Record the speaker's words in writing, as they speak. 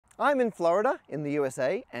I'm in Florida in the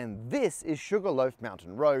USA, and this is Sugarloaf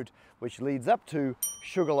Mountain Road, which leads up to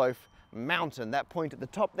Sugarloaf Mountain. That point at the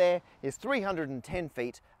top there is 310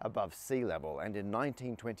 feet above sea level, and in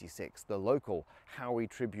 1926 the local Howey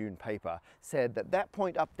Tribune paper said that that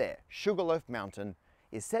point up there, Sugarloaf Mountain,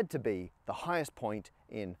 is said to be the highest point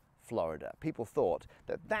in Florida. People thought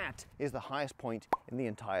that that is the highest point in the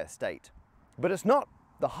entire state, but it's not.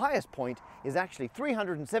 The highest point is actually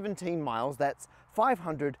 317 miles, that's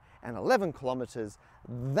 511 kilometers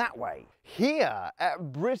that way. Here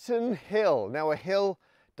at Britton Hill. Now, a hill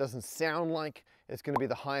doesn't sound like it's going to be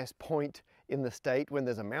the highest point in the state when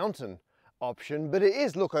there's a mountain option, but it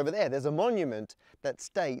is. Look over there, there's a monument that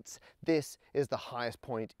states this is the highest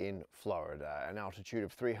point in Florida, an altitude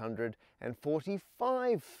of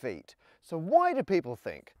 345 feet. So why do people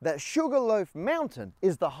think that Sugarloaf Mountain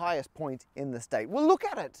is the highest point in the state? Well, look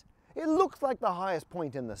at it. It looks like the highest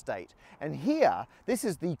point in the state. And here, this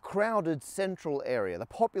is the crowded central area, the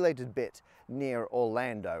populated bit near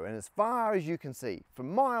Orlando. And as far as you can see, for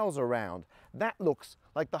miles around, that looks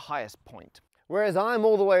like the highest point. Whereas I'm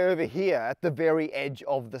all the way over here at the very edge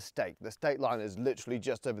of the state. The state line is literally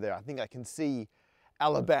just over there. I think I can see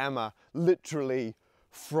Alabama literally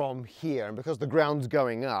from here. And because the ground's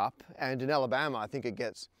going up, and in Alabama I think it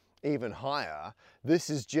gets even higher, this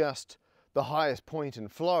is just the highest point in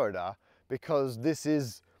Florida because this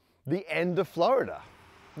is the end of Florida.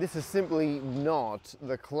 This is simply not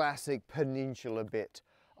the classic peninsula bit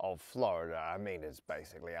of Florida. I mean, it's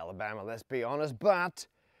basically Alabama, let's be honest, but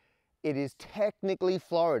it is technically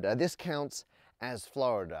Florida. This counts as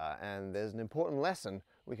Florida, and there's an important lesson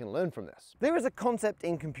we can learn from this. There is a concept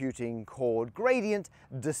in computing called gradient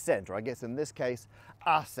descent, or I guess in this case,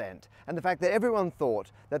 ascent. And the fact that everyone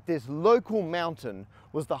thought that this local mountain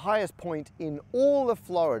was the highest point in all of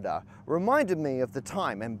Florida reminded me of the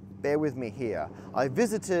time, and bear with me here, I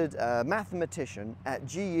visited a mathematician at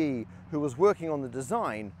GE who was working on the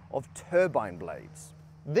design of turbine blades.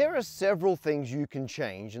 There are several things you can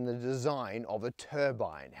change in the design of a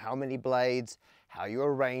turbine. How many blades, how you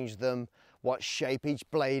arrange them, what shape each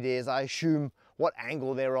blade is, I assume what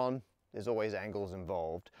angle they're on. There's always angles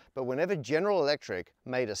involved. But whenever General Electric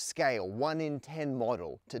made a scale 1 in 10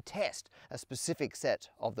 model to test a specific set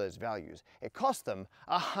of those values, it cost them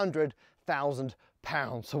 £100,000.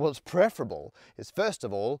 So what's preferable is, first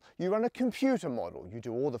of all, you run a computer model. You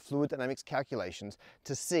do all the fluid dynamics calculations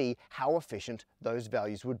to see how efficient those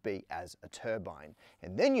values would be as a turbine.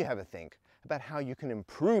 And then you have a think about how you can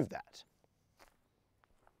improve that.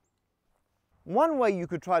 One way you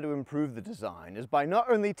could try to improve the design is by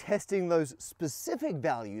not only testing those specific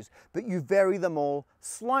values, but you vary them all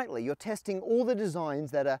slightly. You're testing all the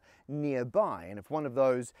designs that are nearby, and if one of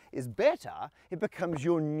those is better, it becomes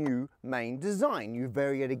your new main design. You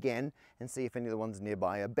vary it again and see if any of the ones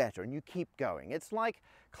nearby are better, and you keep going. It's like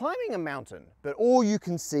climbing a mountain, but all you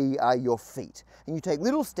can see are your feet. And you take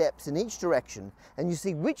little steps in each direction, and you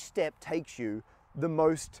see which step takes you the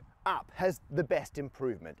most up, has the best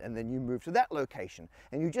improvement, and then you move to that location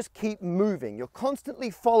and you just keep moving. You're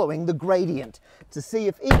constantly following the gradient to see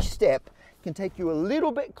if each step can take you a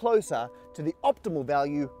little bit closer to the optimal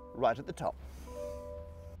value right at the top.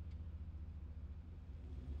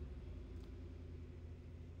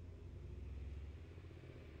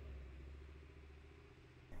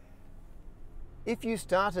 If you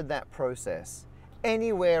started that process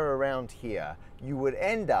anywhere around here, you would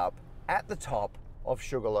end up at the top of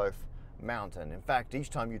Sugarloaf Mountain. In fact,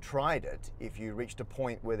 each time you tried it, if you reached a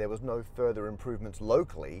point where there was no further improvements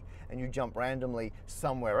locally and you jump randomly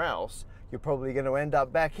somewhere else, you're probably going to end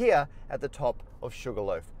up back here at the top of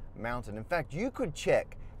Sugarloaf Mountain. In fact, you could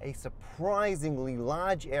check a surprisingly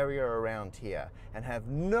large area around here and have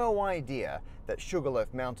no idea that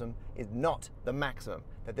Sugarloaf Mountain is not the maximum,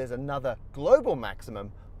 that there's another global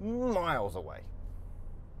maximum miles away.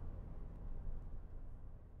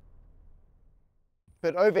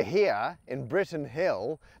 But over here in Britton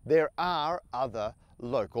Hill, there are other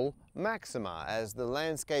local maxima. As the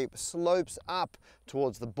landscape slopes up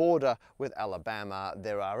towards the border with Alabama,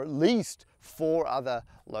 there are at least 4 other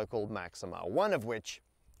local maxima, one of which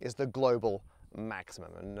is the global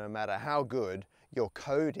maximum. And no matter how good your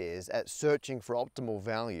code is at searching for optimal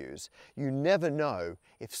values, you never know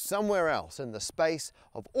if somewhere else in the space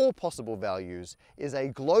of all possible values is a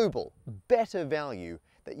global, better value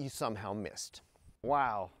that you somehow missed.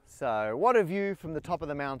 Wow, so what a view from the top of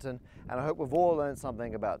the mountain, and I hope we've all learned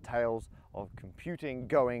something about tales of computing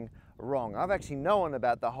going wrong. I've actually known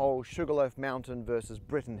about the whole Sugarloaf Mountain versus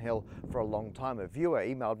Britton Hill for a long time. A viewer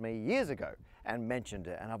emailed me years ago and mentioned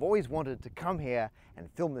it, and I've always wanted to come here and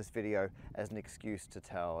film this video as an excuse to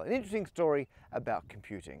tell an interesting story about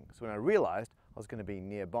computing. So when I realized I was going to be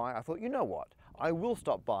nearby, I thought, you know what, I will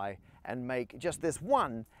stop by and make just this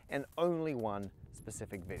one and only one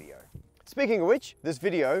specific video. Speaking of which, this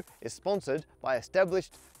video is sponsored by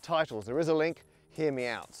Established Titles. There is a link. Hear me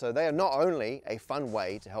out. So they are not only a fun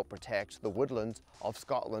way to help protect the woodlands of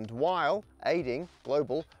Scotland while aiding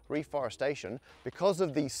global reforestation, because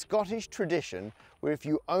of the Scottish tradition where if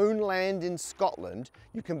you own land in Scotland,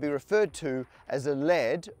 you can be referred to as a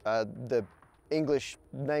laird. The English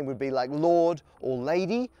name would be like lord or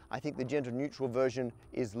lady. I think the gender neutral version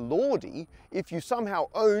is lordie. If you somehow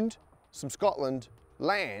owned some Scotland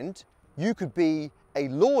land, you could be a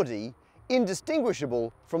lordie,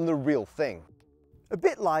 indistinguishable from the real thing. A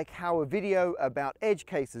bit like how a video about edge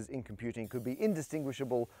cases in computing could be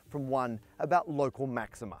indistinguishable from one about local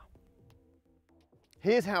maxima.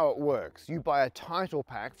 Here's how it works. You buy a title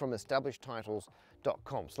pack from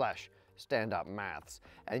establishedtitles.com/standupmaths,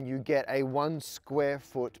 and you get a 1 square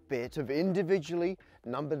foot bit of individually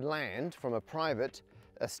numbered land from a private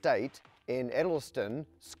estate in Edelston,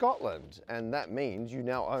 Scotland. And that means you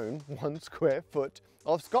now own 1 square foot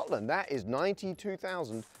of Scotland. That is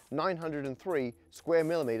 92,903 square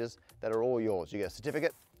millimeters that are all yours. You get a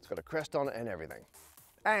certificate, it's got a crest on it and everything.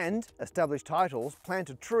 And Established Titles plant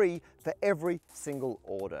a tree for every single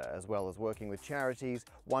order, as well as working with charities,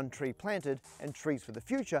 One Tree Planted and Trees for the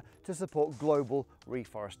Future to support global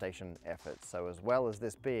reforestation efforts. So as well as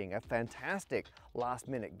this being a fantastic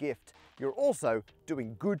last-minute gift, you're also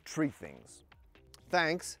doing good tree things.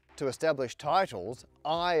 Thanks to Established Titles,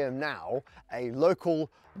 I am now a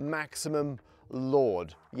local maximum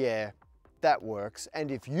lord. Yeah, that works.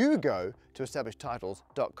 And if you go to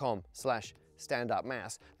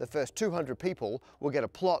establishedtitles.com/standupmaths, the first 200 people will get a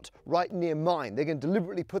plot right near mine. They're going to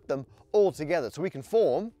deliberately put them all together so we can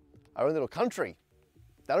form our own little country.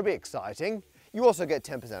 That'll be exciting. You also get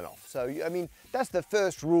 10% off. So, I mean, that's the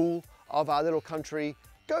first rule of our little country.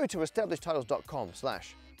 Go to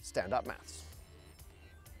establishedtitles.com/standupmaths.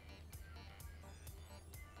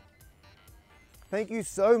 Thank you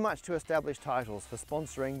so much to Established Titles for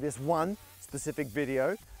sponsoring this one specific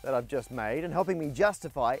video that I've just made and helping me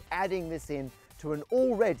justify adding this in to an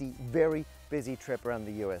already very busy trip around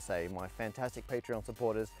the USA. My fantastic Patreon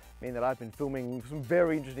supporters mean that I've been filming some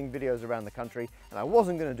very interesting videos around the country, and I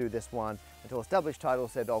wasn't going to do this one until Established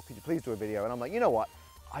Titles said, oh, could you please do a video? And I'm like, you know what?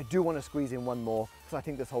 I do want to squeeze in one more because I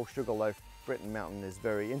think this whole Sugarloaf Britain Mountain is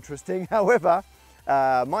very interesting. However,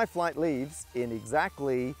 my flight leaves in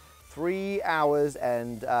exactly 3 hours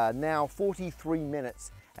and now 43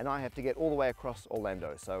 minutes, and I have to get all the way across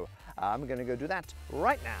Orlando. So I'm going to go do that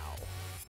right now.